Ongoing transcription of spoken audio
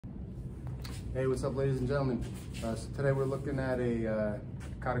Hey, what's up, ladies and gentlemen? So today we're looking at a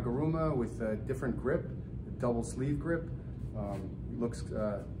Kata Garuma with a different grip, a double sleeve grip. It looks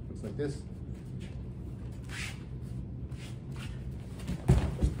like this.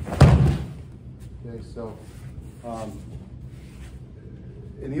 Okay, so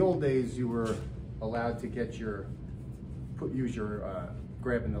in the old days, you were allowed to get use your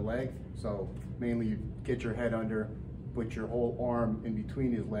grabbing the leg. So mainly you get your head under, put your whole arm in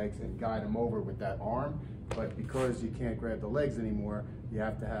between his legs and guide him over with that arm. But because you can't grab the legs anymore, you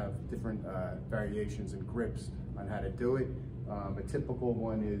have to have different variations and grips on how to do it. A typical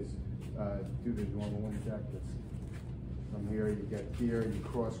one is do the normal one, Jack. From here, you get here, you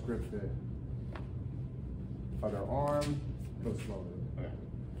cross grip the other arm, go slowly. Okay.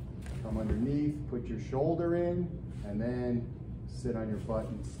 Come underneath, put your shoulder in, and then sit on your butt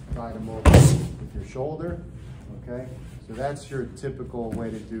and guide him over with your shoulder. Okay, so that's your typical way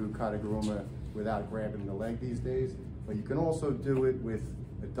to do Kata Garuma without grabbing the leg these days. But you can also do it with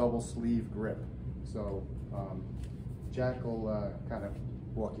a double sleeve grip. So Jack will kind of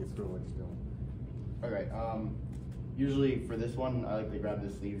walk you through what he's doing. Okay. Usually for this one, I like to grab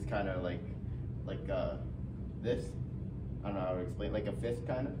the sleeves kind of like this. I don't know how to explain, like a fist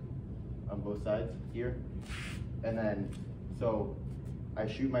kind of on both sides here. And then, so I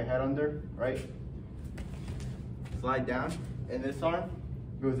shoot my head under, right? Slide down, and this arm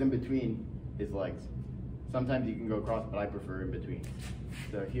goes in between his legs. Sometimes you can go across, but I prefer in between.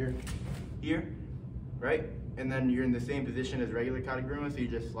 So here, right? And then you're in the same position as regular Kata Garuma, so you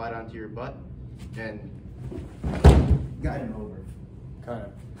just slide onto your butt and guide him over. Kind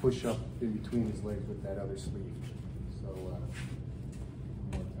of push up in between his legs with that other sleeve. So one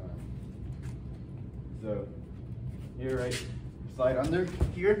more time. So here, right? Slide under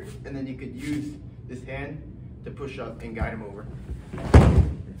here, and then you could use this hand to push up and guide him over.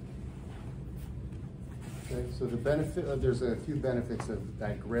 Okay, so the benefit, there's a few benefits of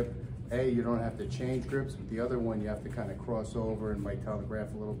that grip. A, you don't have to change grips. With the other one, you have to kind of cross over and might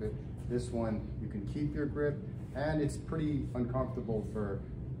telegraph a little bit. This one, you can keep your grip, and it's pretty uncomfortable for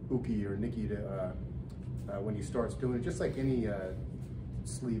Uki or Nikki to, when he starts doing it, just like any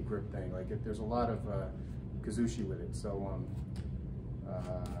sleeve grip thing. Like there's a lot of kazushi with it. So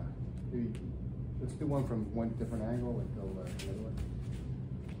maybe let's do one from one different angle and go the other way.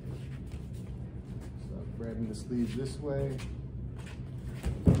 So grabbing the sleeve this way,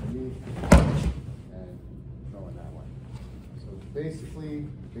 underneath, and throwing that one. So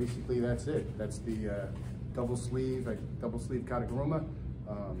basically that's it. That's the double sleeve Kata Garuma.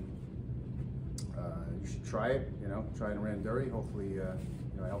 You should try it. Try it in Randuri. Hopefully,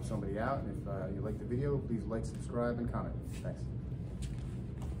 help somebody out. And if you like the video, please like, subscribe, and comment. Thanks.